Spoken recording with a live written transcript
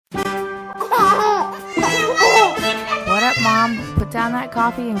Mom, put down that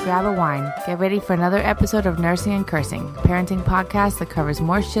coffee and grab a wine. Get ready for another episode of Nursing and Cursing, parenting podcast that covers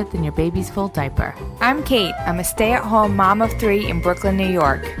more shit than your baby's full diaper. I'm Kate. I'm a stay-at-home mom of 3 in Brooklyn, New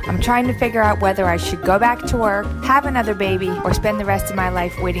York. I'm trying to figure out whether I should go back to work, have another baby, or spend the rest of my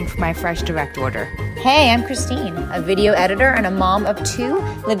life waiting for my fresh direct order. Hey, I'm Christine, a video editor and a mom of 2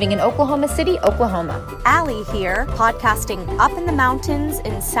 living in Oklahoma City, Oklahoma. Allie here, podcasting up in the mountains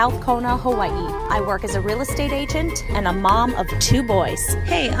in South Kona, Hawaii. I work as a real estate agent and a mom of 2 boys.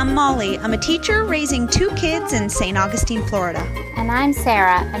 Hey, I'm Molly. I'm a teacher raising 2 kids in St. Augustine, Florida. And I'm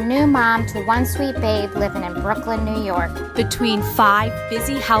Sarah, a new mom to one sweet babe living in Brooklyn, New York. Between 5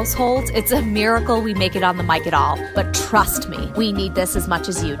 busy households, it's a miracle we make it on the mic at all. But trust me, we need this as much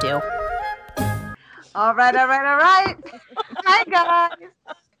as you do. All right. Hi, guys.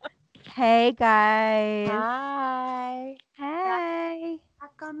 Hey, guys. Hi. Hey.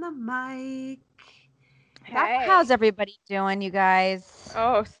 Back on the mic. Hey. How's everybody doing, you guys?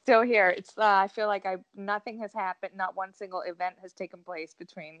 Oh, still here. It's I feel like nothing has happened. Not one single event has taken place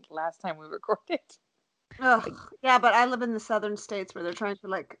between last time we recorded. Ugh. Yeah, but I live in the southern states where they're trying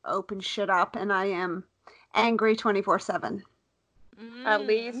to open shit up, and I am angry 24/7. At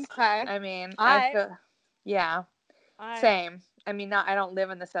least, okay. I mean, I feel, yeah, same. I mean, I don't live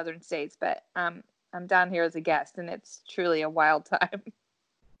in the southern states, but I'm down here as a guest, and it's truly a wild time.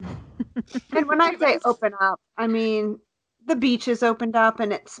 And when I say open up, I mean the beach is opened up,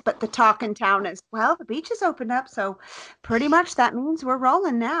 but the talk in town is, well, the beach is opened up, so pretty much that means we're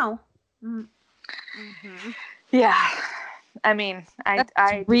rolling now. Mm-hmm. Yeah, I mean,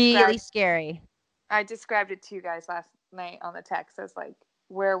 I really scary. I described it to you guys last night on the text as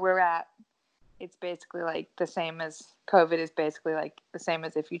where we're at. It's basically the same as COVID is basically the same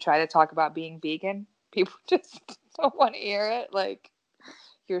as if you try to talk about being vegan. People just don't want to hear it.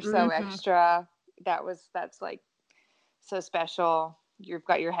 You're so extra. That's so special. You've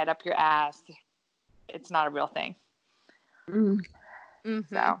got your head up your ass. It's not a real thing.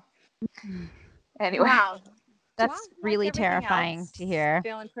 So anyway, wow. That's really terrifying to hear.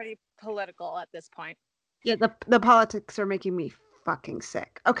 Feeling pretty political at this point. Yeah, the politics are making me fucking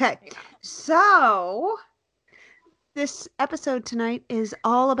sick. Okay, so this episode tonight is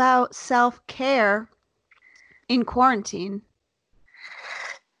all about self-care in quarantine.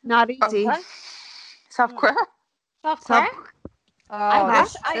 Not easy. Self-care? Self-care?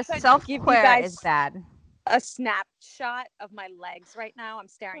 The self-care is bad. A snapshot of my legs right now. I'm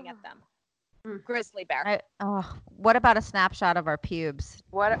staring at them. Grizzly bear. What about a snapshot of our pubes?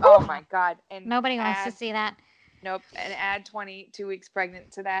 What? Oh my God! And nobody wants to see that. Nope. And add 22 weeks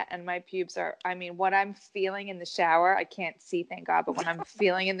pregnant to that, and my pubes are. I mean, what I'm feeling in the shower, I can't see, thank God. But what I'm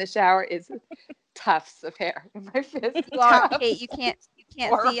feeling in the shower is tufts of hair in my fist. Kate, you can't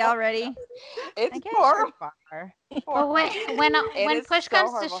see already. It's horrible. Well, when push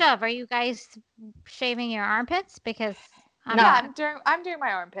comes to shove, are you guys shaving your armpits? Because I'm doing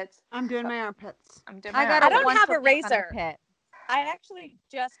my armpits. I'm doing my armpits. I don't have a razor. I actually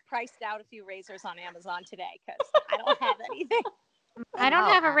just priced out a few razors on Amazon today because I don't have anything. I don't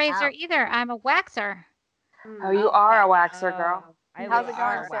have a razor either. I'm a waxer. Oh, you are a waxer, girl. How's it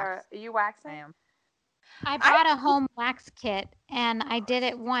going, Sarah? Are you waxing? I am. I bought a home wax kit and I did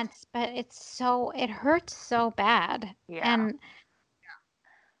it once, but it hurts so bad. Yeah. And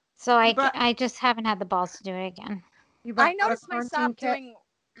so I just haven't had the balls to do it again. I noticed myself doing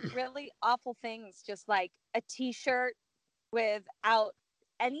really awful things, just like a t-shirt without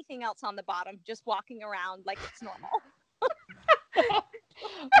anything else on the bottom, just walking around like it's normal.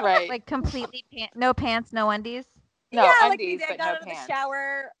 Right. Completely no pants, no undies? No, yeah, undies, maybe I but got no out of pants. the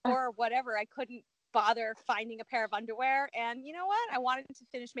shower or whatever. I couldn't bother finding a pair of underwear, and you know what? I wanted to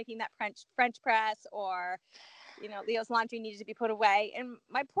finish making that French press, or Leo's laundry needed to be put away, and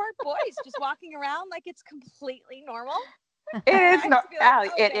my poor boy's just walking around like it's completely normal. It is Allie,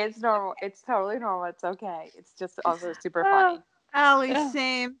 it is normal. It's totally normal. It's okay. It's just also super funny. Allie,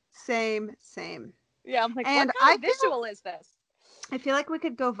 same. Yeah, I'm like, and what kind of visual is this? I feel like we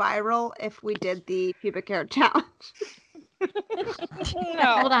could go viral if we did the pubic hair challenge.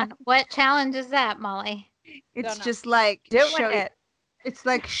 No. Hold on. What challenge is that, Molly? It's just it's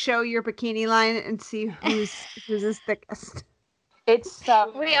like show your bikini line and see who's the thickest. It's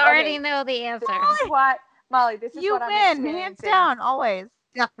so. We already know the answer. Molly, this is what I'm experiencing. You win, hands down, always.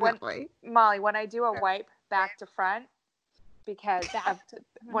 Definitely. Molly, when I do a wipe back to front, because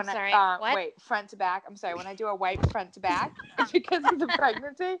front to back. I'm sorry. When I do a wipe front to back because of the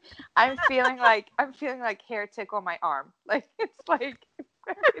pregnancy, I'm feeling like hair tickle my arm. Oh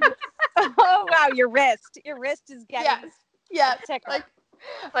wow, your wrist is getting yes, tickle.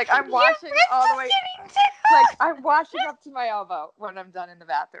 Like I'm washing all the way. Like I'm washing up to my elbow when I'm done in the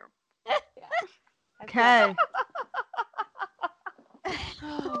bathroom. Okay.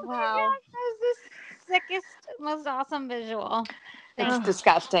 Oh, wow. That was the sickest, most awesome visual. It's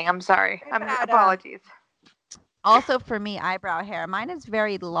disgusting. I'm sorry. About, Apologies. Also for me, eyebrow hair. Mine is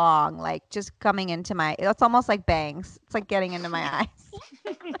very long, like just coming into my. It's almost like bangs. It's like getting into my eyes.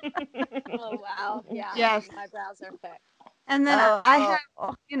 Oh wow. Yeah. Yes. My brows are thick. And then I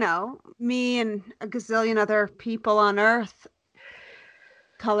have, me and a gazillion other people on Earth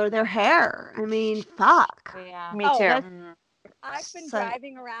color their hair. I mean, fuck. Yeah. Me too. I've been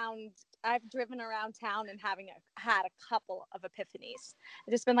driving around. I've driven around town and had a couple of epiphanies.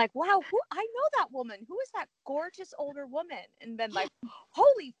 I've just been like, wow, I know that woman. Who is that gorgeous older woman? And been like,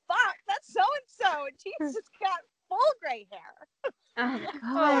 holy fuck, that's so and so, and she's just got full gray hair. Oh,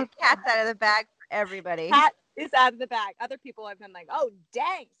 God. Cat's out of the bag for everybody. Cat is out of the bag. Other people have been like, oh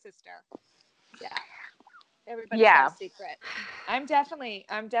dang, sister. Yeah. Everybody's got a secret. I'm definitely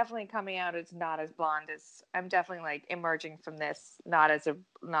coming out as not as blonde as I'm definitely like emerging from this not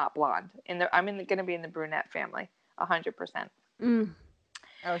blonde. I'm going to be in the brunette family 100%.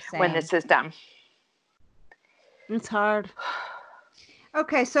 Oh, same. When this is done. It's hard.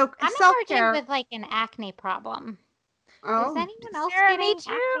 Okay, so I'm self-care emerging with like an acne problem. Oh, Is anyone else Sarah, getting me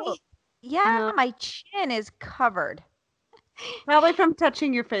too. acne? Yeah, my chin is covered. probably from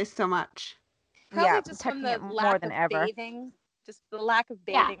touching your face so much. Probably just from touching the it more lack than of ever. bathing. Just the lack of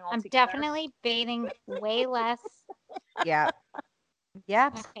Yeah, bathing I'm altogether. definitely bathing way less. Yeah.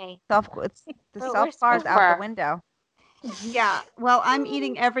 Yep. Okay. It's the But self we're bar's out Quar. the window. Yeah. Well, I'm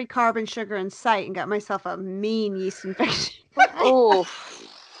eating every carb and sugar in sight and got myself a mean yeast infection. Oh,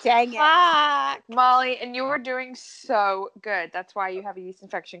 dang it. Fuck. Molly, and you were doing so good. That's why you have a yeast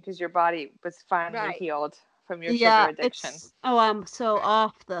infection, because your body was finally healed from your sugar addiction. I'm so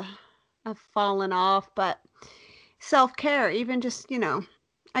I've fallen off, but self-care, even just,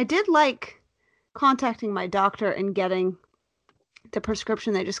 I did like contacting my doctor and getting the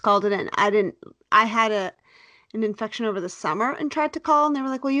prescription. They just called it in. I had an infection over the summer and tried to call, and they were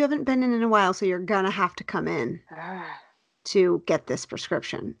like, well, you haven't been in a while, so you're gonna have to come in to get this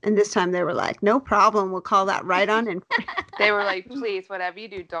prescription. And this time they were like, no problem, we'll call that right on in. They were like, please, whatever you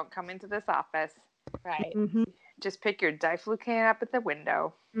do, don't come into this office. Right. Mm-hmm. Just pick your diflucan up at the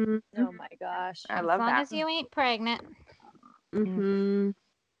window. Mm-hmm. Oh my gosh. I love that. As long as you ain't pregnant. Mm-hmm.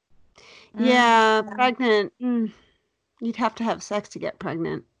 Yeah, pregnant. You'd have to have sex to get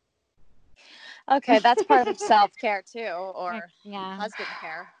pregnant. Okay, that's part of self-care too, or Yeah. husband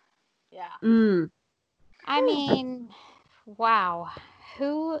care. Yeah. I mean, wow.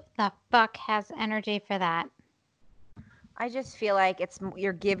 Who the fuck has energy for that? I just feel like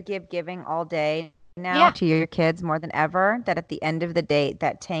you're giving all day now to your kids more than ever, that at the end of the day,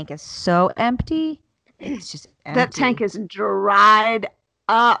 that tank is so empty. It's just empty. That tank is dried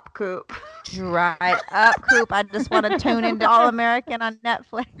up, Coop. Dried up, Coop. I just want to tune into All American on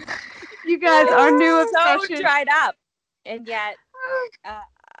Netflix. You guys, our new obsession. So dried up, and yet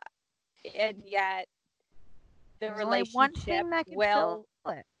the relationship will.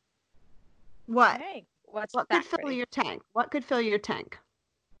 It. What? Hey, what could fill your tank? What could fill your tank?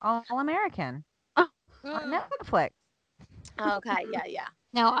 All American. Oh, on Netflix. Okay, yeah.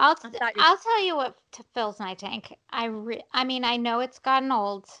 No, I'll tell you what fills my tank. I mean, I know it's gotten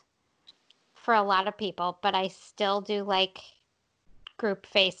old for a lot of people, but I still do like group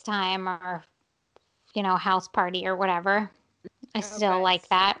FaceTime or, house party or whatever. I still like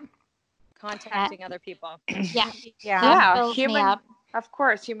that. Contacting other people. Yeah. Fills me up. Of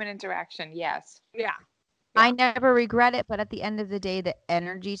course, human interaction. Yes. Yeah. I never regret it, but at the end of the day, the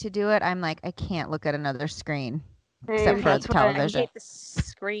energy to do it, I'm like, I can't look at another screen except for television. I hate the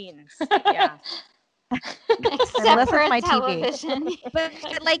screens. Yeah. Except for my television. But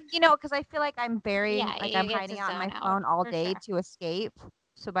because I feel like I'm buried, I'm hiding out on my phone all day to escape.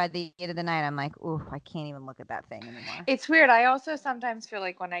 So by the end of the night, I'm like, ooh, I can't even look at that thing anymore. It's weird. I also sometimes feel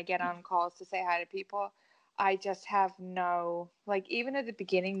like when I get on calls to say hi to people, I just have even at the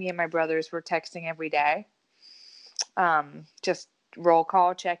beginning, me and my brothers were texting every day. Just roll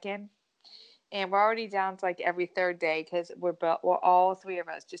call, check in. And we're already down to every third day because we're all three of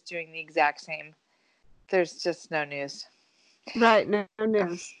us just doing the exact same. There's just no news. Right, no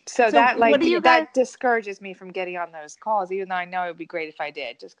news. So that that discourages me from getting on those calls, even though I know it would be great if I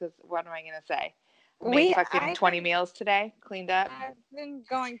did. Just because, what am I going to say? Made fucking 20 meals today, cleaned up. I've been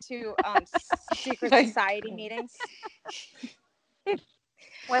going to secret society meetings.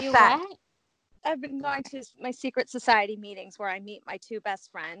 What's that? I've been going to my secret society meetings where I meet my two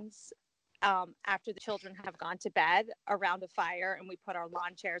best friends after the children have gone to bed around a fire, and we put our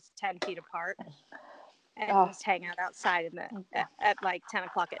lawn chairs 10 feet apart and just hang out outside at like 10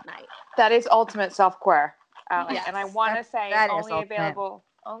 o'clock at night. That is ultimate self-care. Yes. And I want to say that is only ultimate.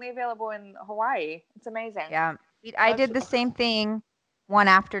 available in Hawaii. It's amazing. Yeah. I did the same thing one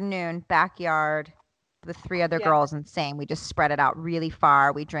afternoon, backyard, with 3 other girls, and same. We just spread it out really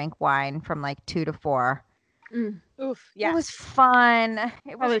far. We drank wine from like 2 to 4. Oof. Yeah. It was fun.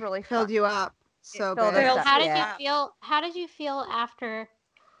 It was really filled fun. you up so filled good. us up, How did you feel? How did you feel after?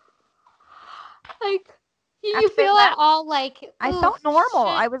 Like, you feel at all like? I felt normal.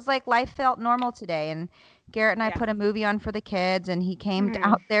 Shit. I was like, life felt normal today. And Garrett and I put a movie on for the kids, and he came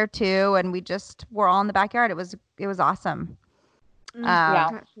out there too, and we just were all in the backyard. It was awesome.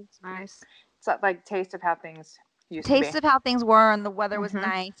 It's nice. It's like taste of how things used taste to be. of how things were, and the weather was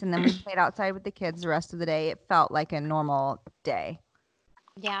nice, and then we played outside with the kids the rest of the day. It felt like a normal day.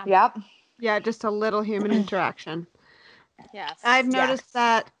 Yeah. Yep. Yeah, just a little human interaction. Yes. I've noticed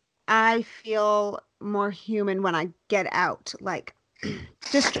that I feel more human when I get out. Like,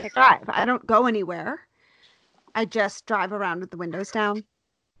 just drive. I don't go anywhere. I just drive around with the windows down.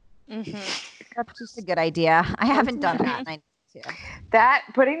 That's just a good idea. I haven't done that. I need to. That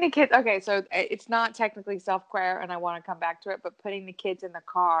putting the kids. Okay, so it's not technically self-care, and I want to come back to it. But putting the kids in the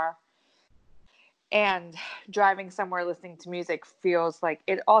car and driving somewhere listening to music feels like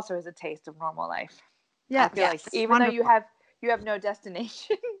it also is a taste of normal life. Yeah, I feel like even though you have no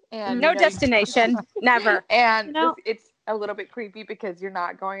destination and no destination, never. And it's a little bit creepy because you're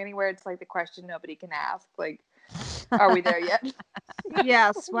not going anywhere. It's like the question nobody can ask, like, are we there yet?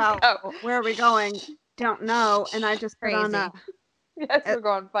 Yes. Well, where are we going? Don't know. And I just put on a. Yes, we're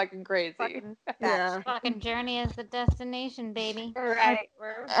going fucking crazy. Fucking journey is the destination, baby. Right.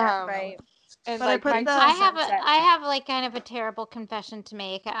 Right. And but like I have like kind of a terrible confession to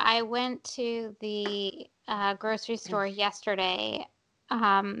make. I went to the grocery store yesterday.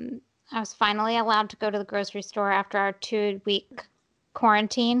 I was finally allowed to go to the grocery store after our 2-week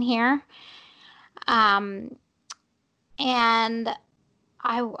quarantine here. And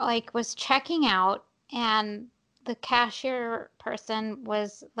I was checking out, and the cashier person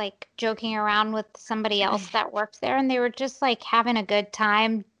was like joking around with somebody else that worked there, and they were just like having a good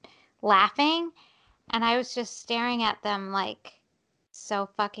time laughing, and I was just staring at them like so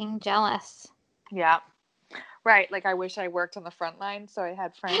fucking jealous. Yeah. Right. Like, I wish I worked on the front line so I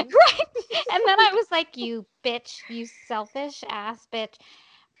had friends. Right. And then I was like, you bitch, you selfish ass bitch.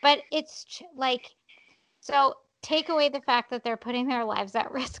 But it's like, so take away the fact that they're putting their lives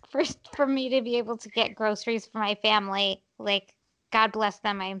at risk for me to be able to get groceries for my family. Like, God bless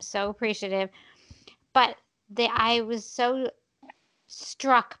them. I am so appreciative. But I was so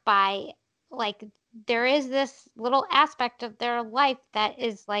struck by, like, there is this little aspect of their life that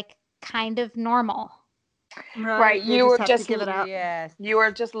is like kind of normal. Right. You were just give it up. Yes. You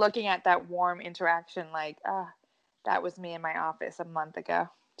were just looking at that warm interaction, like, that was me in my office a month ago.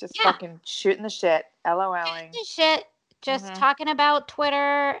 Just fucking shooting the shit, LOLing. Just talking about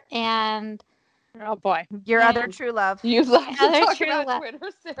Twitter and oh boy, your other true love. You love to talk about love. Twitter,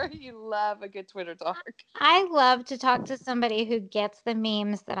 Sarah. You love a good Twitter talk. I love to talk to somebody who gets the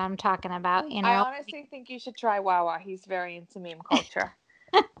memes that I'm talking about. You know, I honestly think you should try Wawa. He's very into meme culture.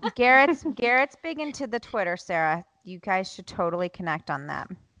 Garrett's big into the Twitter, Sarah. You guys should totally connect on that.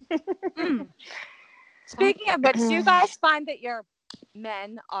 Speaking of which, do you guys find that your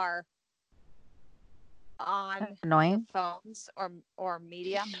men are on annoying phones or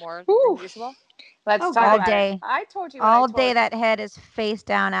media more Ooh. than usual? Let's talk all about day. it. I told you all day that head is face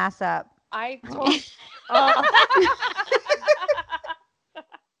down, ass up. I told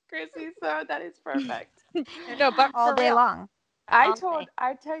Chrissy, so that is perfect. No, but all day long. I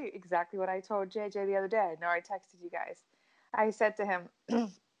tell you exactly what I told JJ the other day. No, I texted you guys. I said to him,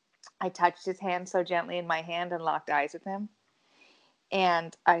 I touched his hand so gently in my hand and locked eyes with him.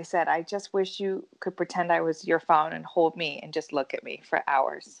 And I said, I just wish you could pretend I was your phone and hold me and just look at me for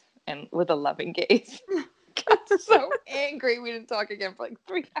hours and with a loving gaze. Got so angry. We didn't talk again for like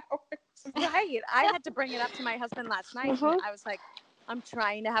 3 hours. Right. I had to bring it up to my husband last night. I was like, I'm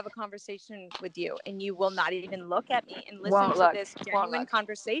trying to have a conversation with you, and you will not even look at me and listen to this genuine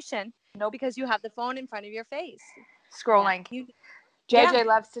conversation. No, because you have the phone in front of your face. Scrolling. JJ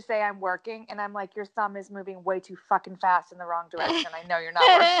loves to say I'm working, and I'm like, your thumb is moving way too fucking fast in the wrong direction. I know you're not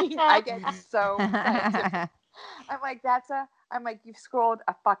working. I get so scientific. I'm like, you've scrolled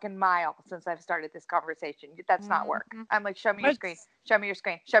a fucking mile since I've started this conversation. That's not work. I'm like, show me your screen. Show me your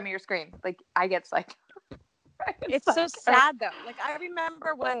screen. Show me your screen. Like, I get like... It's so sad though. Like, I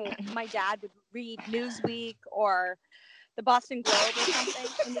remember when my dad would read Newsweek or the Boston Globe or something,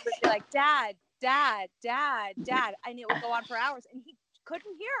 and he would be like, Dad, Dad, Dad, Dad, and it would go on for hours, and he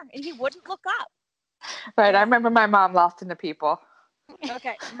couldn't hear, and he wouldn't look up. Right, I remember my mom lost into people.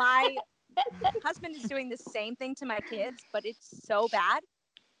 Okay, my husband is doing the same thing to my kids, but it's so bad.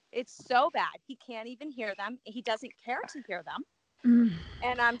 It's so bad. He can't even hear them. He doesn't care to hear them.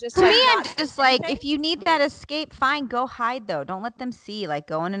 And I'm just To like, me, I'm not just like, anything. if you need that escape, fine, go hide though. Don't let them see. Like,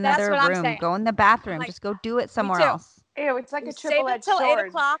 go in That's another what I'm room, saying. go in the bathroom, Like, just go do it somewhere too. else. Ew, it's like a Save it triple-edged till 8 sword.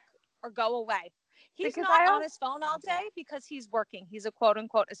 o'clock or go away. He's Because not on his phone all day because he's working. He's a quote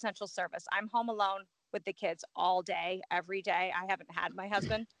unquote essential service. I'm home alone with the kids all day, every day. I haven't had my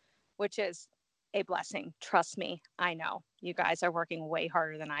husband, which is a blessing. Trust me. I know you guys are working way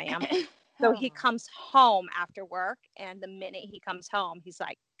harder than I am. So he comes home after work, and the minute he comes home, he's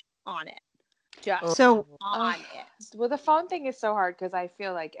like on it. Just on it. Well, the phone thing is so hard because I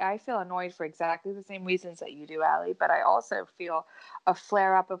feel annoyed for exactly the same reasons that you do, Allie, but I also feel a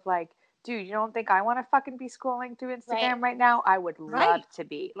flare up of like, dude, you don't think I want to fucking be scrolling through Instagram right now? I would love to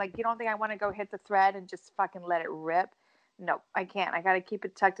be. Like, you don't think I want to go hit the thread and just fucking let it rip? No, I can't. I got to keep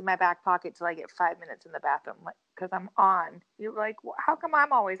it tucked in my back pocket till I get 5 minutes in the bathroom because I'm on. You're like, how come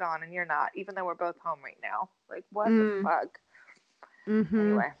I'm always on and you're not, even though we're both home right now? Like, what the fuck?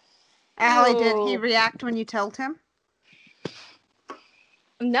 Anyway. Allie, did he react when you told him?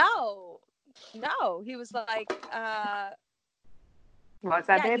 No. He was like, what's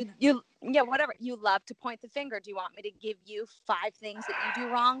that, babe? Yeah, whatever. You love to point the finger. Do you want me to give you 5 things that you do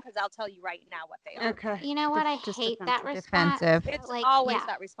wrong? Because I'll tell you right now what they are. Okay. You know what? I hate that response. Defensive. It's like, always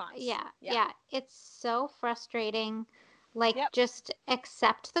that response. Yeah. It's so frustrating. Like, just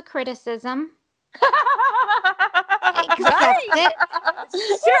accept the criticism. Accept it.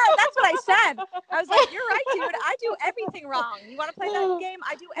 Sure, that's what I said. I was like, you're right, dude. I do everything wrong. You want to play that game?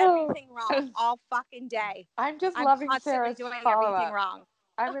 I do everything wrong all fucking day. I'm loving Sarah's doing follow-up. everything wrong.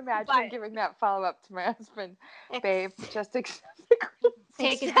 I'm imagining giving that follow-up to my husband. Babe, just accept the criticism.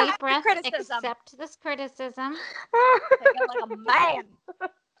 Take a deep breath. Accept this criticism. Take it like a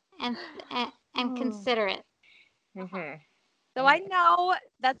man. And consider it. So I know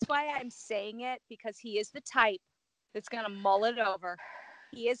that's why I'm saying it, because he is the type that's going to mull it over.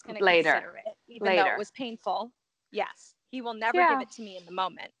 He is going to consider it, even though it was painful. Yes. He will never give it to me in the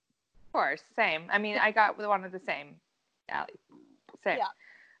moment. Of course. Same. I mean, I got one of the same, Allie. Same. Yeah.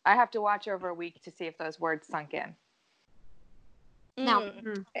 I have to watch over a week to see if those words sunk in. No.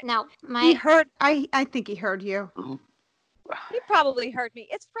 He heard. I think he heard you. He probably heard me.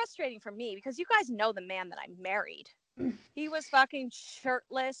 It's frustrating for me because you guys know the man that I married. He was fucking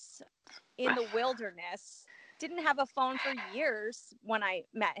shirtless in the wilderness. Didn't have a phone for years when I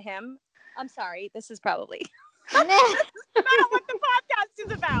met him. I'm sorry. This is probably not what the podcast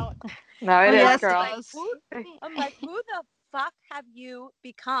is about. No, it is, girl. I'm like, who the fuck have you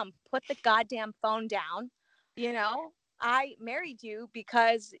become? Put the goddamn phone down. You know, I married you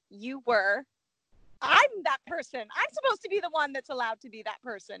because I'm that person. I'm supposed to be the one that's allowed to be that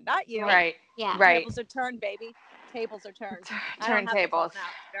person, not you. Right. Yeah. Right. Tables are turned, baby. Tables are turned. I Turn don't have tables. the phone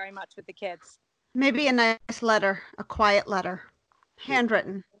out very much with the kids. Maybe a nice letter, a quiet letter,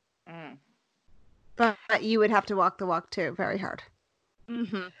 handwritten. But you would have to walk the walk too, very hard.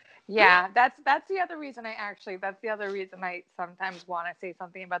 Yeah, that's the other reason I sometimes want to say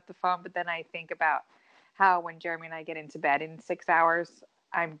something about the phone, but then I think about how when Jeremy and I get into bed in 6 hours,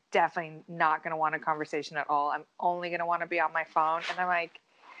 I'm definitely not going to want a conversation at all. I'm only going to want to be on my phone. And I'm like,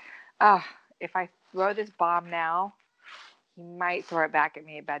 if I throw this bomb now, he might throw it back at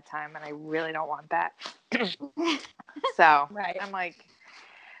me at bedtime, and I really don't want that. So I'm like,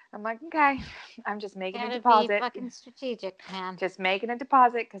 okay, I'm just making a deposit. Be fucking strategic, man. Just making a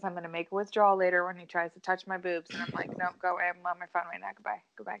deposit because I'm going to make a withdrawal later when he tries to touch my boobs. And I'm like, no, go away. I'm on my phone right now.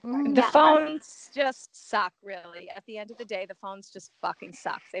 Goodbye. The phones just suck, really. At the end of the day, the phones just fucking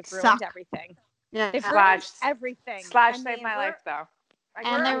suck. They've ruined everything. Yeah. They've ruined everything. Saved my life, though.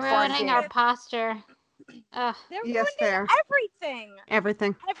 And they're ruining our posture. They're ruining everything.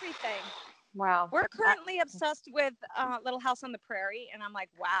 Everything. Wow. We're currently obsessed with Little House on the Prairie, and I'm like,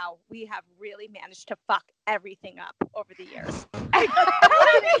 wow, we have really managed to fuck everything up over the years.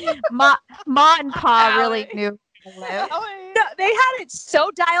 Ma and Pa really knew. No, they had it so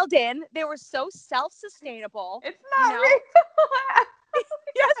dialed in. They were so self-sustainable. It's not real.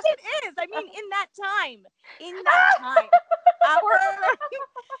 Yes, it is. I mean, in that time, our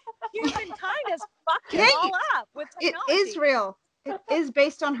humankind has fucked it all up with technology. It is real. It is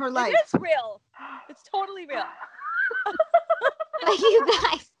based on her life. It is real. It's totally real. You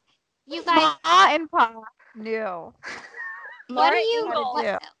guys. Ma and Pa knew. What are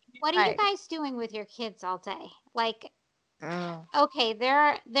you guys doing with your kids all day? Like, Okay,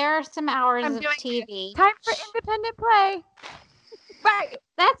 there are some hours of TV. Time for independent play. Right.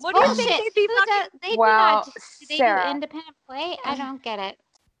 That's What do you bullshit. think they'd be They Well, do they do Sarah. independent play? I don't get it.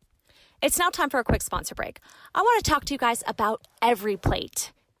 It's now time for a quick sponsor break. I want to talk to you guys about Every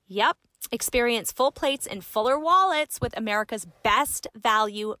Plate. Yep. Experience full plates and fuller wallets with America's best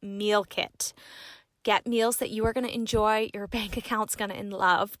value meal kit. Get meals that you are going to enjoy, your bank account's going to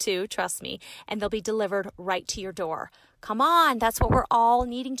love too, trust me, and they'll be delivered right to your door. Come on, that's what we're all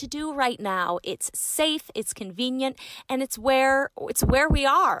needing to do right now. It's safe, it's convenient, and it's where we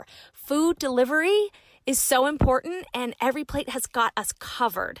are. Food delivery is so important, and Every Plate has got us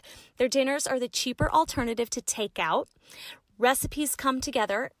covered. Their dinners are the cheaper alternative to takeout. Recipes come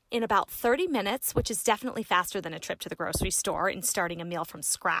together in about 30 minutes, which is definitely faster than a trip to the grocery store and starting a meal from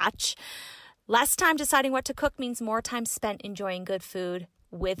scratch. Less time deciding what to cook means more time spent enjoying good food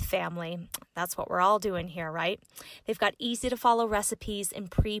with family. That's what we're all doing here, right? They've got easy to follow recipes and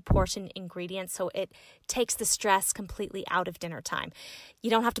pre-portioned ingredients, so it takes the stress completely out of dinner time. You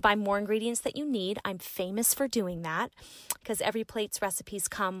don't have to buy more ingredients that you need. I'm famous for doing that because Every Plate's recipes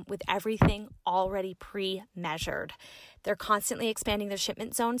come with everything already pre-measured. They're constantly expanding their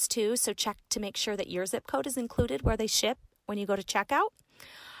shipment zones too, so check to make sure that your zip code is included where they ship when you go to checkout.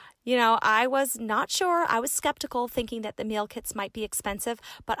 You know, I was not sure. I was skeptical, thinking that the meal kits might be expensive,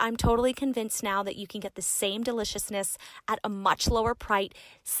 but I'm totally convinced now that you can get the same deliciousness at a much lower price.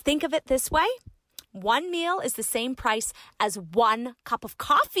 Think of it this way. One meal is the same price as 1 cup of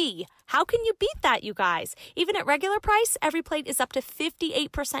coffee. How can you beat that, you guys? Even at regular price, Every Plate is up to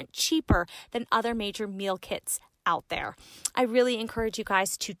 58% cheaper than other major meal kits out there. I really encourage you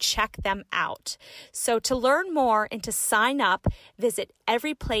guys to check them out. So to learn more and to sign up, visit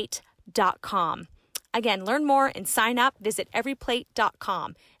everyplate.com. Again, learn more and sign up, visit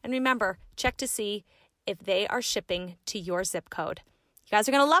everyplate.com. And remember, check to see if they are shipping to your zip code. You guys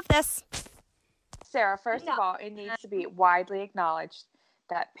are going to love this. Sarah, first of all, it needs to be widely acknowledged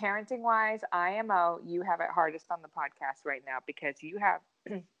that parenting-wise, IMO, you have it hardest on the podcast right now because you have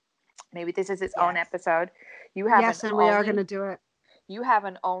maybe this is its own episode. You have and we are going to do it. You have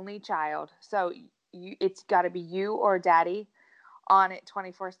an only child, so it's got to be you or daddy on it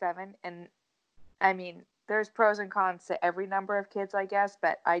 24/7. And I mean, there's pros and cons to every number of kids, I guess,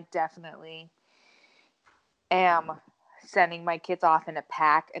 but I definitely am sending my kids off in a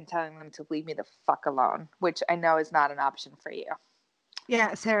pack and telling them to leave me the fuck alone, which I know is not an option for you.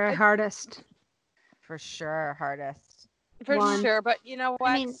 Yeah, Sarah, hardest. For sure, hardest. For sure, but you know what?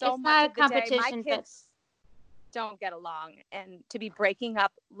 I mean, so it's much not a of the day, competition, my kids don't get along, and to be breaking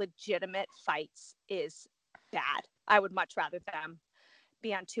up legitimate fights is bad. I would much rather them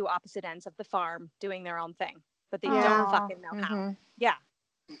be on two opposite ends of the farm doing their own thing, but they don't fucking know how. Yeah.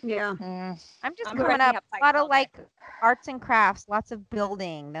 I'm just coming up a lot of like arts and crafts, lots of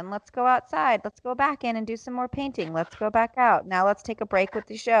building. Then let's go outside. Let's go back in and do some more painting. Let's go back out. Now let's take a break with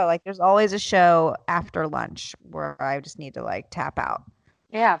the show. Like there's always a show after lunch where I just need to like tap out.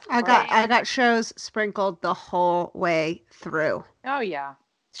 Yeah. I got shows sprinkled the whole way through. Oh yeah.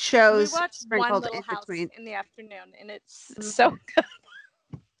 Shows we watched sprinkled One Little in House between. in the afternoon, and it's so good.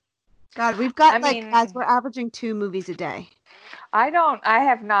 God, we've got guys, we're averaging 2 movies a day. We're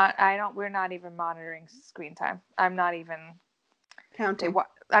not even monitoring screen time. I'm not even counting.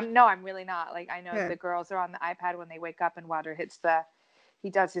 I'm really not. Like, I know the girls are on the iPad when they wake up, and Wilder he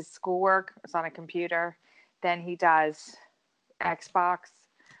does his schoolwork. It's on a computer. Then he does Xbox.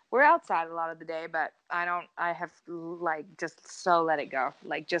 We're outside a lot of the day, but I have like just so let it go.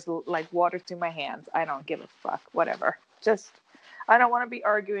 Like just like water through my hands. I don't give a fuck. Whatever. I don't want to be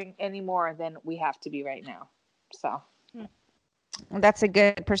arguing any more than we have to be right now. So. That's a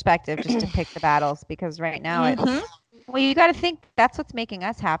good perspective, just to pick the battles, because right now you got to think that's what's making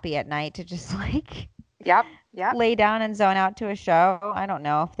us happy at night, to just like lay down and zone out to a show. I don't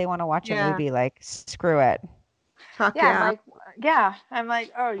know if they want to watch a movie, like screw it. I'm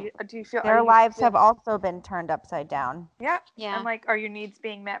like, oh, do you feel their lives have also been turned upside down? Yeah. I'm like, are your needs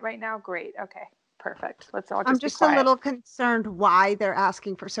being met right now? Great. Okay. Perfect. Let's all I'm just a little concerned why they're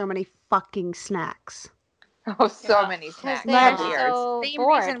asking for so many fucking snacks. Oh, so many snacks. Same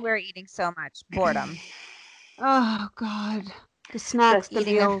reason we're eating so much. Boredom. Oh God. The snacks, the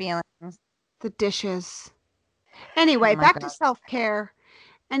eating their feelings, the dishes. Anyway, back to self-care.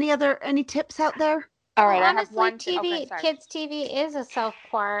 Any tips out there? All right. Honestly, kids TV is a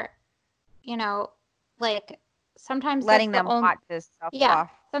self-care. You know, like sometimes letting them watch this self-care. Yeah.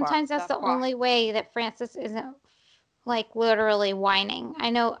 Sometimes that's the only way that Frances isn't like literally whining. I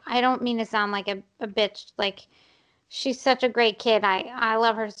know I don't mean to sound like a bitch. Like she's such a great kid. I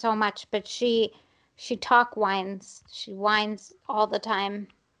love her so much, but she She talk whines. She whines all the time.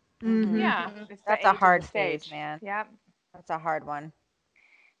 Mm-hmm. Yeah, That's a hard phase, man. Yep. That's a hard one.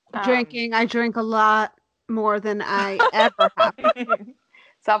 Drinking, I drink a lot more than I ever have.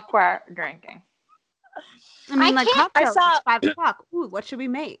 Self-care drinking. I mean, like cocktails. I saw- It's 5 o'clock. Ooh, what should we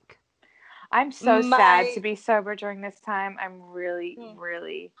make? I'm so sad to be sober during this time. I'm really,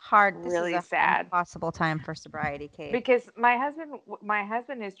 really hard. Really this is sad. Impossible time for sobriety, Kate. Because my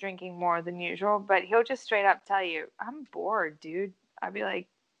husband is drinking more than usual, but he'll just straight up tell you, "I'm bored, dude." I'd be like,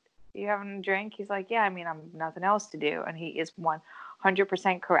 "You having a drink?" He's like, "Yeah, I mean, I'm nothing else to do," and he is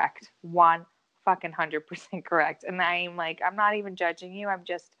 100% correct. 100% correct. And I'm like, I'm not even judging you. I'm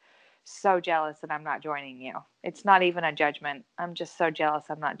just so jealous that I'm not joining you. It's not even a judgment. I'm just so jealous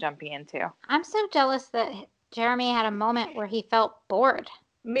I'm not jumping into. I'm so jealous that Jeremy had a moment where he felt bored.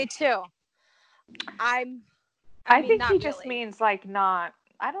 Me too. I think he just means like not.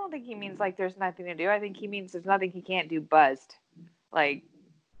 I don't think he means like there's nothing to do. I think he means there's nothing he can't do buzzed. Like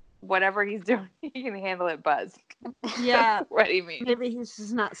whatever he's doing, he can handle it buzzed. Yeah. What do you mean? Maybe he's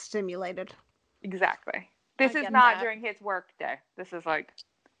just not stimulated. Exactly. This is get not that. during his work day. This is like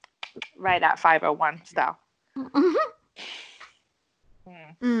right at 5:01 style.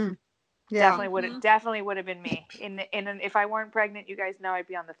 Yeah. Definitely would have been me. If I weren't pregnant, you guys know I'd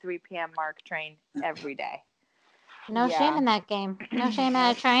be on the 3 p.m. mark train every day. No shame in that game. No shame in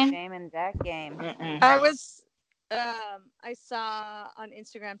a train. Shame in that game. I saw on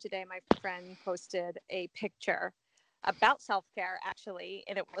Instagram today, my friend posted a picture about self-care actually,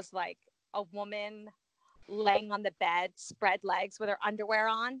 and it was like a woman laying on the bed, spread legs with her underwear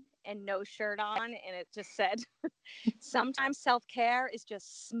on and no shirt on, and it just said, "Sometimes self-care is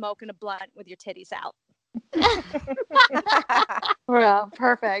just smoking a blunt with your titties out." Well,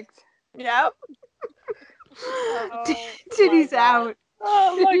 perfect. Yep. Titties out.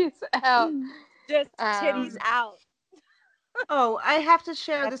 Titties out. Just titties out. Oh, I have to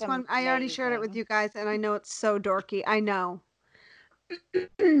share That's this one. I already shared it with amazing. you guys, and I know it's so dorky. I know.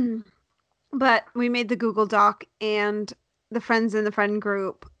 But we made the Google Doc, and the friends in the friend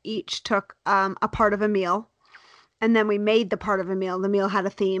group each took a part of a meal, and then we made the part of a meal. The meal had a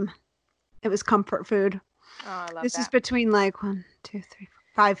theme. It was comfort food. Oh, I love This that. is between like 1, 2, 3,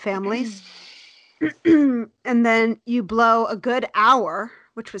 5 families. And then you blow a good hour,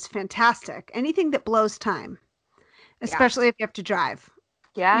 which was fantastic. Anything that blows time, especially if you have to drive.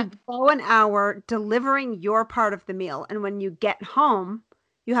 Yeah. You blow an hour delivering your part of the meal. And when you get home,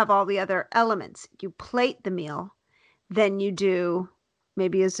 you have all the other elements. You plate the meal. Then you do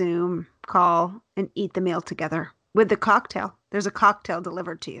maybe a Zoom call and eat the meal together with the cocktail. There's a cocktail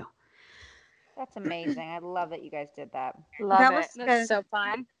delivered to you. That's amazing. I love that you guys did that. Love it. That's so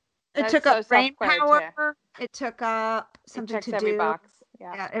fun. It That's took so up brain self-care, power. It took up something checks to every do. box.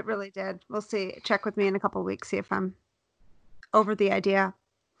 Yeah, it really did. We'll see. Check with me in a couple of weeks, see if I'm over the idea.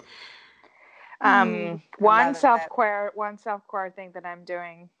 One self-care thing that I'm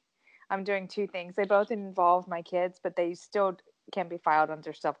doing 2 things. They both involve my kids, but they still can be filed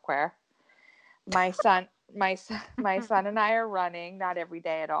under self-care. My son and I are running, not every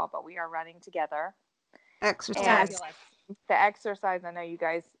day at all, but we are running together. Exercise. And the exercise, I know you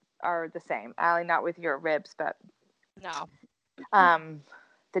guys are the same. Allie, not with your ribs, but No.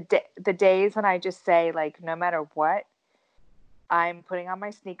 The days when I just say, like, no matter what, I'm putting on my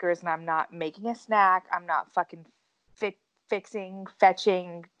sneakers and I'm not making a snack. I'm not fucking fixing,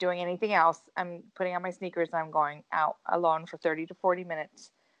 fetching, doing anything else. I'm putting on my sneakers and I'm going out alone for 30 to 40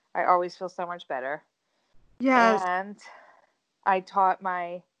 minutes. I always feel so much better. Yes. And I taught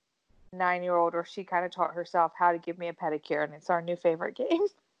my 9-year-old, or she kind of taught herself, how to give me a pedicure, and it's our new favorite game.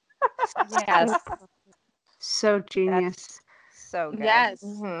 Yes. So genius. That's so good. Yes.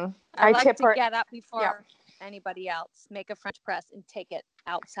 Mm-hmm. I like tip to her. get up before anybody else, make a French press and take it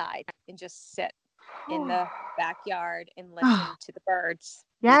outside and just sit in the backyard and listen to the birds.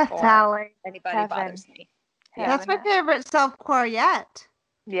 Yes, before Allie. anybody Heaven. bothers me. That's my favorite self-care yet.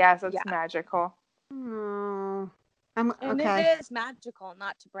 Yes, it's magical. Oh, And okay. it is magical,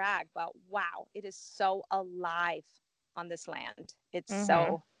 not to brag, but wow, it is so alive on this land. It's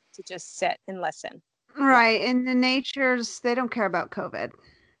so to just sit and listen. Right. And the natures, they don't care about COVID.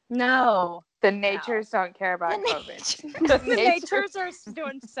 No. The natures don't care about COVID. The natures are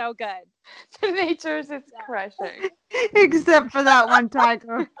doing so good. The natures is crushing. Except for that one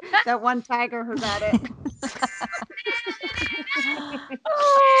tiger. That one tiger who's at it.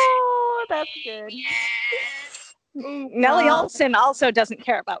 Oh, that's good. Nellie Olson also doesn't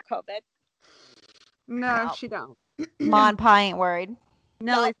care about COVID. No, she don't. Ma and Pa ain't worried.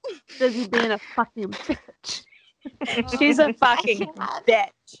 Nellie's busy being a fucking bitch. She's a fucking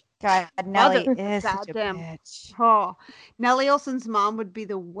bitch. God, Nellie is such a Goddamn. bitch. Oh, Nellie Olson's mom would be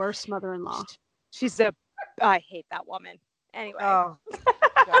the worst mother-in-law. I hate that woman. Anyway. Oh,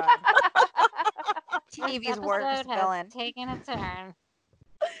 God. TV's This worst episode has villain. taken a turn.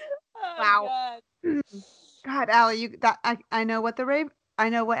 Oh, Wow. God, Allie, I know what I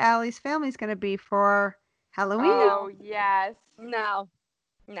know what Allie's family's gonna be for Halloween. Oh yes. No.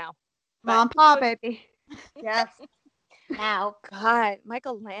 Mom, Pa, baby. Yes. Now, God,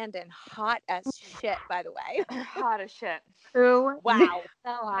 Michael Landon, hot as shit, by the way. Hot as shit. Who? Wow.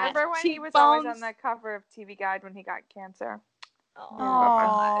 so hot. Remember when he was Cheekbones. always on the cover of TV Guide when he got cancer? Oh,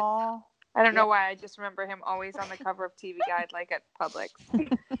 Aww. I don't know why. I just remember him always on the cover of TV Guide, like at Publix.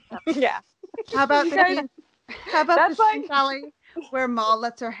 yeah. How about You the guys- scene? How about That's the like- scene, Allie, where Maul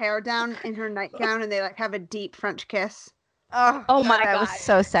lets her hair down in her nightgown and they like have a deep French kiss? Oh my that God. was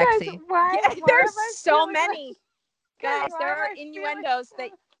so sexy. Guys, why? Yeah, why there's am I so feeling many. Guys, why there am are I feeling- innuendos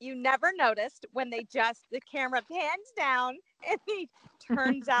that you never noticed when the camera pans down and he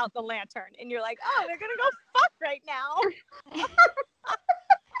turns out the lantern and you're like, oh, they're gonna go fuck right now.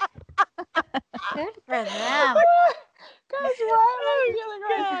 Good for them. Guys, why am I feeling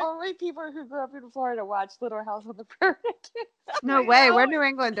like only people who grew up in Florida watch Little House on the Prairie? No way, we're New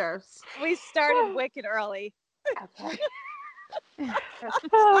Englanders. We started wicked early. Okay.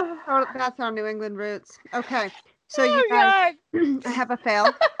 Oh, that's our New England roots. Okay, so you Oh guys, God. I have a fail.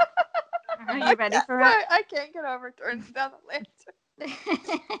 Are you ready for it? I can't get over turns down the lantern.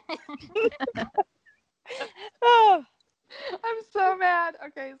 Oh. I'm so mad.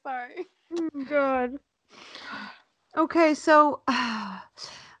 Okay, sorry. Good. Okay, so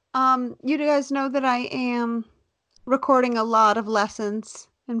you guys know that I am recording a lot of lessons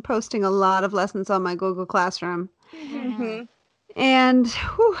and posting a lot of lessons on my Google Classroom. Mm-hmm. And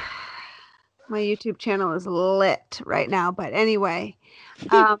whew, my YouTube channel is lit right now. But anyway,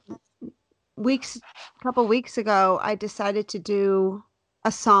 a couple weeks ago, I decided to do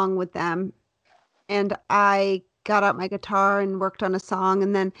a song with them. And I got out my guitar and worked on a song.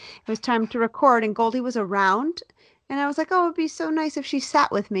 And then it was time to record. And Goldie was around. And I was like, oh, it'd be so nice if she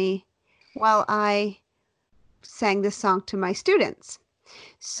sat with me while I sang this song to my students.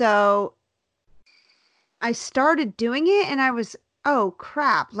 So I started doing it and I was, oh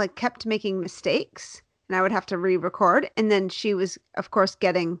crap, like kept making mistakes and I would have to re-record. And then she was, of course,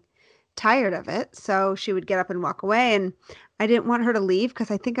 getting tired of it. So she would get up and walk away. And I didn't want her to leave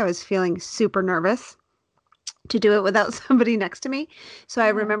because I think I was feeling super nervous to do it without somebody next to me. So I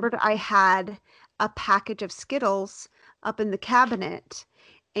remembered I had a package of Skittles up in the cabinet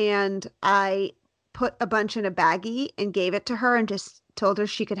and I put a bunch in a baggie and gave it to her and just told her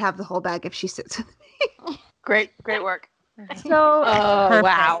she could have the whole bag if she sits with me. Great work. So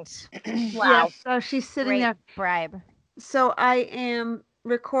wow. Yeah, so she's sitting Great there. bribe. So I am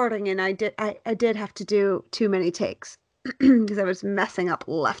recording and I did have to do too many takes because I was messing up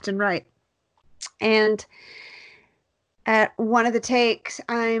left and right. And at one of the takes,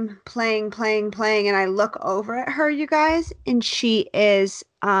 I'm playing, and I look over at her, you guys, and she is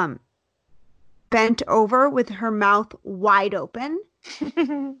bent over with her mouth wide open,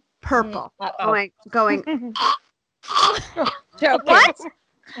 purple, going. Joking. What?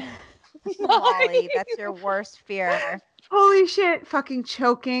 Molly, that's your worst fear. Holy shit, fucking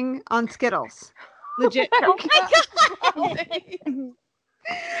choking on Skittles. Legit. Oh my God.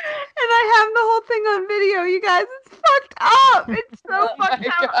 And I have the whole thing on video, you guys. It's fucked up. It's so fucked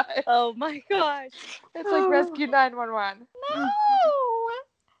up. God. Oh my gosh. It's like Rescue 911. No.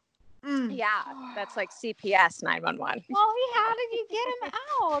 Mm. Yeah, that's like CPS 911. Molly, how did you get him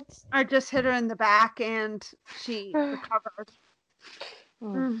out? I just hit her in the back and she recovered.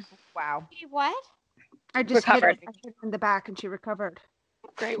 Wow. She what? I just Recovered. hit her in the back and she recovered.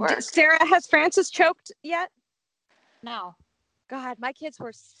 Great work. Sarah, has Francis choked yet? No. God, my kids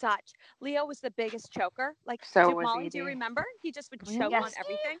were such. Leo was the biggest choker. Like, So was Molly, do you Edie. remember? He just would choke Yes. on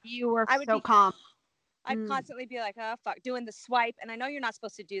everything. You were I would so be- calm. I'd constantly be like, oh, fuck, doing the swipe. And I know you're not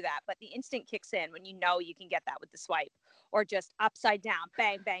supposed to do that, but the instinct kicks in when you know you can get that with the swipe or just upside down,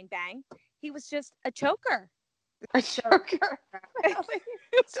 bang, bang, bang. He was just a choker. A choker.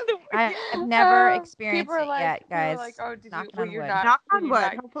 I've never People experienced are it yet, people are guys. like, oh, did you? Knocking Were on you wood. not? Knock were on you wood.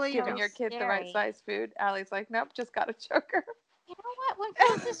 not Hopefully giving you your kid the right Scary. size food. Allie's like, nope, just got a choker. You know what? When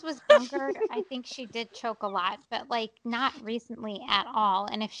Frances was younger, I think she did choke a lot, but like not recently at all.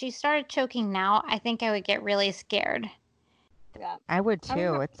 And if she started choking now, I think I would get really scared. Yeah. I would I don't too.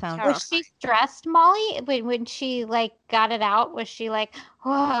 know. It sounds. Was she stressed, Molly? When she like got it out, was she like,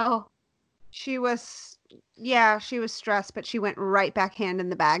 whoa? She was, yeah, she was stressed, but she went right back hand in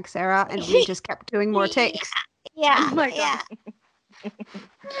the bag, Sarah, and we just kept doing more takes. Yeah. Oh my yeah. God.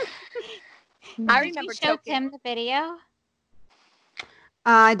 I Did remember you show joking. Tim the video?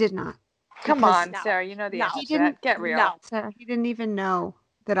 I did not. Come on, Sarah. You know the answer to that. Get real. No. Sarah, he didn't even know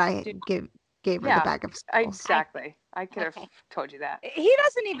that I gave her the bag of Skittles. Exactly. I could have told you that. He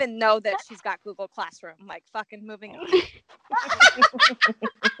doesn't even know that she's got Google Classroom. Like, fucking moving on.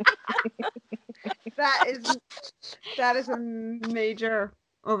 That is a major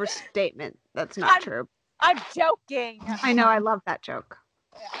overstatement. That's not true. I'm joking. I know. I love that joke.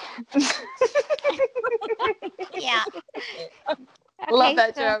 Yeah. Love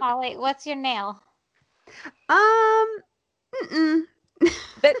that so, joke. Molly, what's your nail?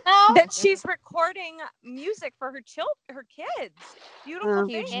 That she's recording music for her kids. Beautiful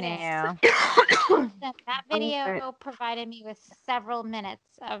Huge thing. nail. That video provided me with several minutes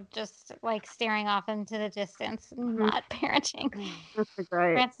of just like staring off into the distance, not parenting. That's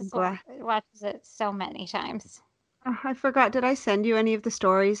great. Francis watches it so many times. Oh, I forgot. Did I send you any of the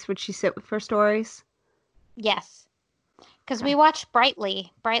stories? Would she sit for stories? Yes, because we watch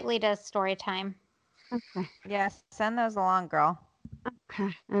Brightly. Brightly does story time. Okay. Yes, send those along, girl.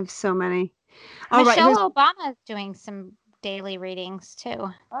 Okay. I have so many. Michelle Obama is doing some daily readings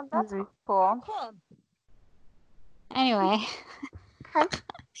too. Oh, that's cool. Anyway. I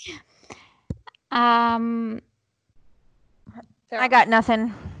got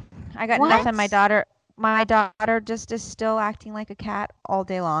nothing. I got What? nothing. My daughter just is still acting like a cat all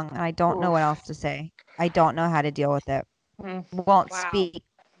day long, and I don't know what else to say. I don't know how to deal with it. Won't speak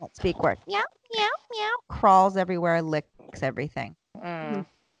words. Meow, meow, meow. Crawls everywhere, licks everything. I'd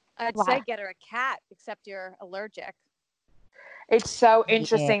say get her a cat, except you're allergic. It's so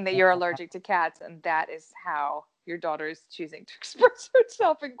interesting that you're allergic to cats, and that is how your daughter is choosing to express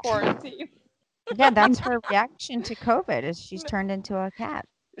herself in quarantine. Yeah, that's her reaction to COVID. Is she's turned into a cat.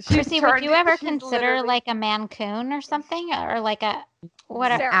 Chrissy, would you ever consider like a Mancoon or something, or like a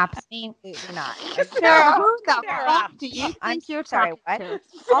what? Absolutely not. Sarah, who the fuck do you think you're sorry, talking what?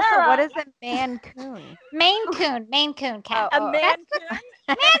 to? Also, what is a Mancoon? Maine Coon cat. A Mancoon?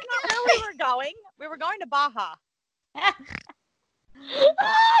 That's not where we were going. We were going to Baja. P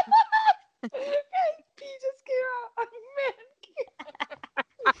just came out.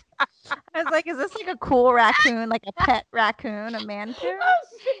 I was like, is this like a cool raccoon, like a pet raccoon, a Mancoon?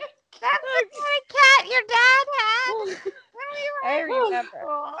 That's the toy cat your dad had. I remember.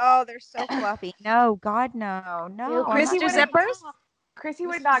 Oh, they're so fluffy. No, God, no. Chrissy would Zippers? Chrissy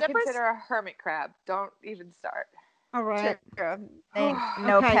would not consider a hermit crab. Don't even start. All right.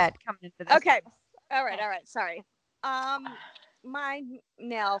 No pet coming into this. Okay. All right. Sorry. My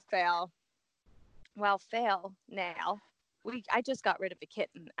nail fail. Well, fail nail. I just got rid of a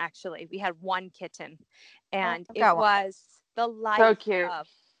kitten. Actually, we had one kitten, and it was the life so cute. of.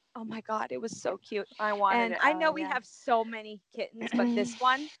 Oh my God, it was so cute. I wanted and it. I know we have so many kittens, but this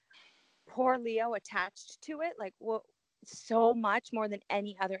one, poor Leo attached to it like so much more than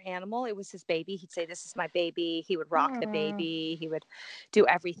any other animal. It was his baby. He'd say, "This is my baby." He would rock the baby. He would do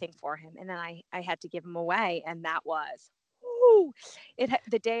everything for him, and then I had to give him away, and that was.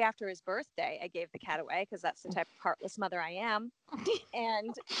 The day after his birthday, I gave the cat away because that's the type of heartless mother I am.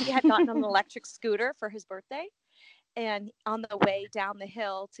 And he had gotten an electric scooter for his birthday. And on the way down the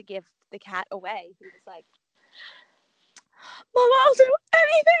hill to give the cat away, he was like, "Mama, I'll do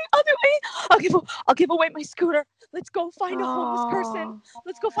anything. I'll give away my scooter. Let's go find a homeless person.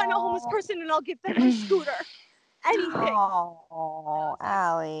 Let's go find a homeless person and I'll give them my scooter. Anything." Oh,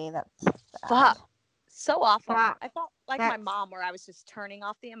 Allie, that's fuck. So awful. I felt like my mom, where I was just turning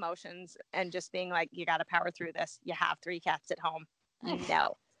off the emotions and just being like, "You got to power through this. You have 3 cats at home." I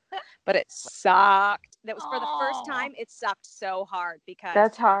know. But it sucked. That was for the first time. It sucked so hard because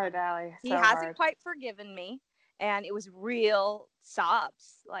that's hard, Allie. He hasn't quite forgiven me, and it was real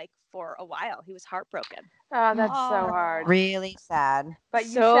sobs like for a while. He was heartbroken. Oh, that's so hard. Really sad. But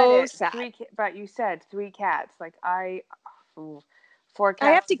you said it. But you said 3 cats. Like 4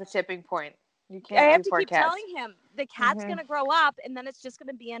 cats is the tipping point. You can't. I have do to 4 keep cats. telling him the cat's gonna grow up, and then it's just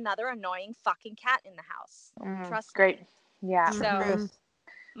gonna be another annoying fucking cat in the house. Trust me. Great. Yeah. So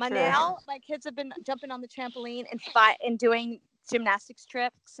my kids have been jumping on the trampoline and doing gymnastics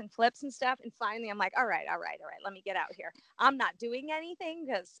tricks and flips and stuff. And finally, I'm like, all right. Let me get out here. I'm not doing anything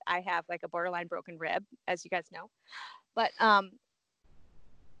because I have like a borderline broken rib, as you guys know. But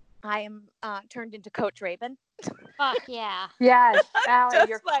I am turned into Coach Raven. Fuck yeah. Yes, Allie,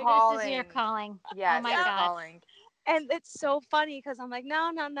 you're calling. This is your calling. Yes, oh my God. Calling. And it's so funny because I'm like,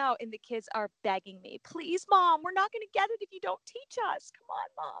 no. And the kids are begging me, "Please, Mom, we're not going to get it if you don't teach us. Come on,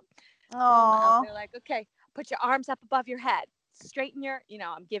 Mom." Oh. They're like, "Okay, put your arms up above your head. straighten your,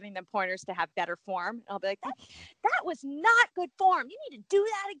 I'm giving them pointers to have better form. I'll be like, that was not good form. You need to do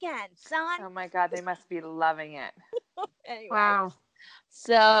that again, son. Oh my God, they must be loving it. Anyway. Wow.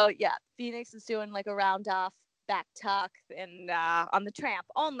 So yeah, Phoenix is doing like a round off back tuck and on the tramp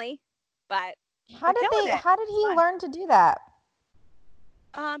only, but how did he learn to do that?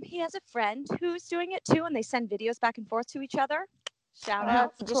 He has a friend who's doing it too, and they send videos back and forth to each other. Shout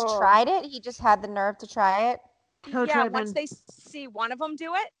out. He just tried it. He just had the nerve to try it. Yeah, once they see one of them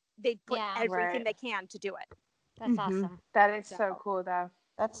do it, they put everything they can to do it. That's awesome. That is so cool, though.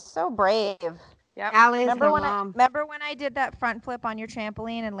 That's so brave. Yep. Remember when I did that front flip on your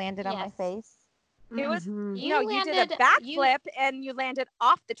trampoline and landed on my face? It was you did a back flip and you landed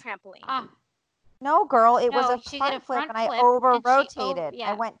off the trampoline. No, girl, it was a front flip and I over-rotated.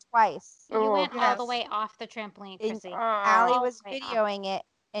 I went twice. You went all the way off the trampoline, Chrissy. Allie was videoing it,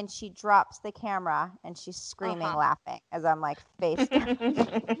 and she drops the camera, and she's screaming, laughing, as I'm like face down in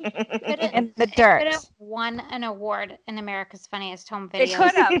the dirt. It could have won an award in America's Funniest Home Videos. It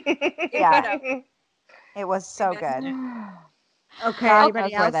could have. It could have. It was so good. Okay,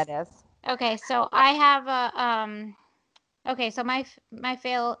 anybody else? Where that is. Okay, so I have a Okay, so my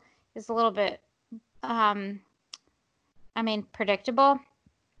fail is a little bit predictable.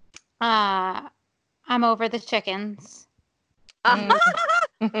 I'm over the chickens.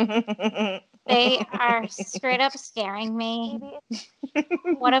 They are straight up scaring me.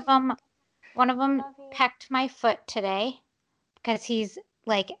 One of them pecked my foot today because he's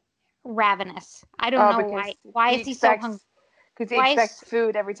like ravenous. I don't know why. Why is he so hungry? Because he expects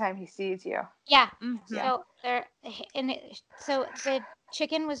food every time he sees you. Yeah. So so the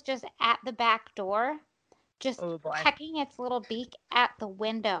chicken was just at the back door, just pecking its little beak at the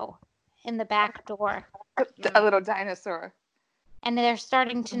window in the back door. A little dinosaur. And they're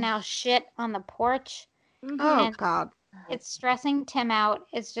starting to now shit on the porch. Oh, God. It's stressing Tim out.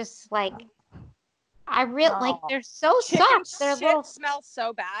 It's just like, they're so soft. Their shit smells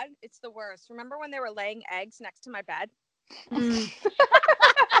so bad. It's the worst. Remember when they were laying eggs next to my bed? Go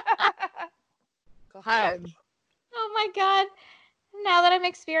ahead. Oh my God. Now that I'm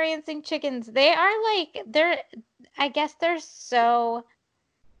experiencing chickens, I guess they're so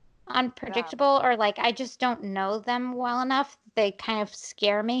unpredictable, or like I just don't know them well enough. They kind of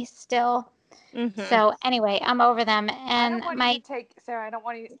scare me still. So anyway, I'm over them. And Sarah, I don't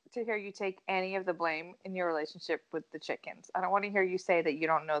want to hear you take any of the blame in your relationship with the chickens. I don't want to hear you say that you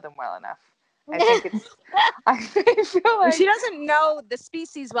don't know them well enough. I think I feel like she doesn't know the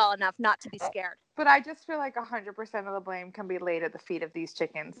species well enough not to be scared. But I just feel like 100% of the blame can be laid at the feet of these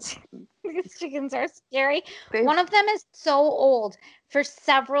chickens. These chickens are scary. One of them is so old. For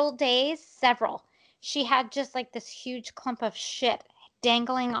several days, she had just like this huge clump of shit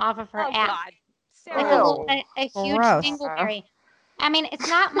dangling off of her ass. God. Like a huge dingleberry. I mean, it's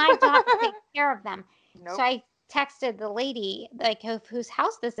not my job to take care of them. Nope. So I texted the lady, like, whose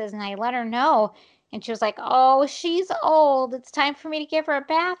house this is, and I let her know. And she was like, "Oh, she's old. It's time for me to give her a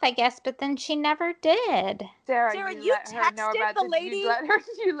bath, I guess." But then she never did. Sarah, you texted the lady. You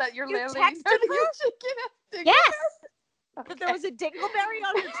let your landlady know that your chicken. Yes. That there was a dingleberry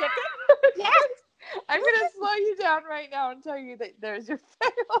on her chicken. Yes. I'm gonna slow you down right now and tell you that there's your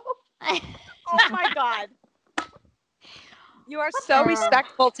fail. Oh my God. You are so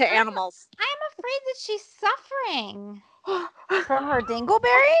respectful to animals. I'm afraid that she's suffering. From her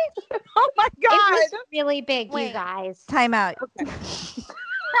dingleberry? Oh my God. It was really big, you guys. Time out. Okay.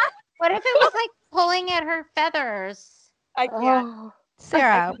 What if it was like pulling at her feathers? I can't.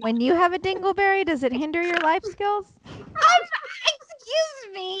 Sarah, when you have a dingleberry, does it hinder your life skills? Excuse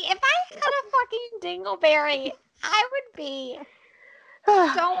me. If I had a fucking dingleberry, I would be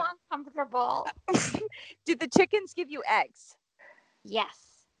so uncomfortable. Did the chickens give you eggs?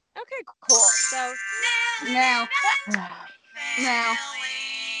 Yes. Okay, cool. So now.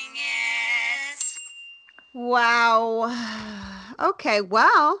 Wow. Okay,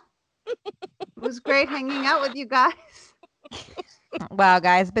 well, it was great hanging out with you guys. Wow,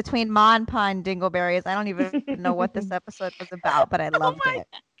 guys, between Ma and Pa and dingleberries, I don't even know what this episode was about, but I loved it. Oh my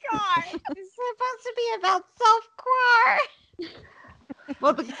God. It's supposed to be about self-care.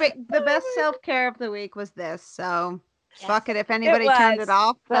 Well, the best self-care of the week was this, so fuck it. If anybody turned it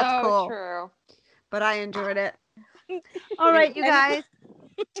off, that's cool. True. But I enjoyed it. All right, you guys.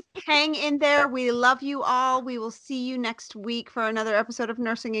 Hang in there. We love you all. We will see you next week for another episode of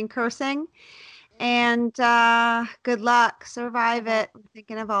Nursing and Cursing. And good luck. Survive it. I'm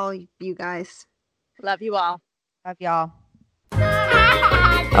thinking of all you guys. Love you all. Love y'all.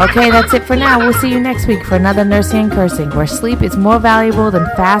 Okay, that's it for now. We'll see you next week for another Nursing and Cursing, where sleep is more valuable than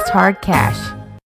fast, hard cash.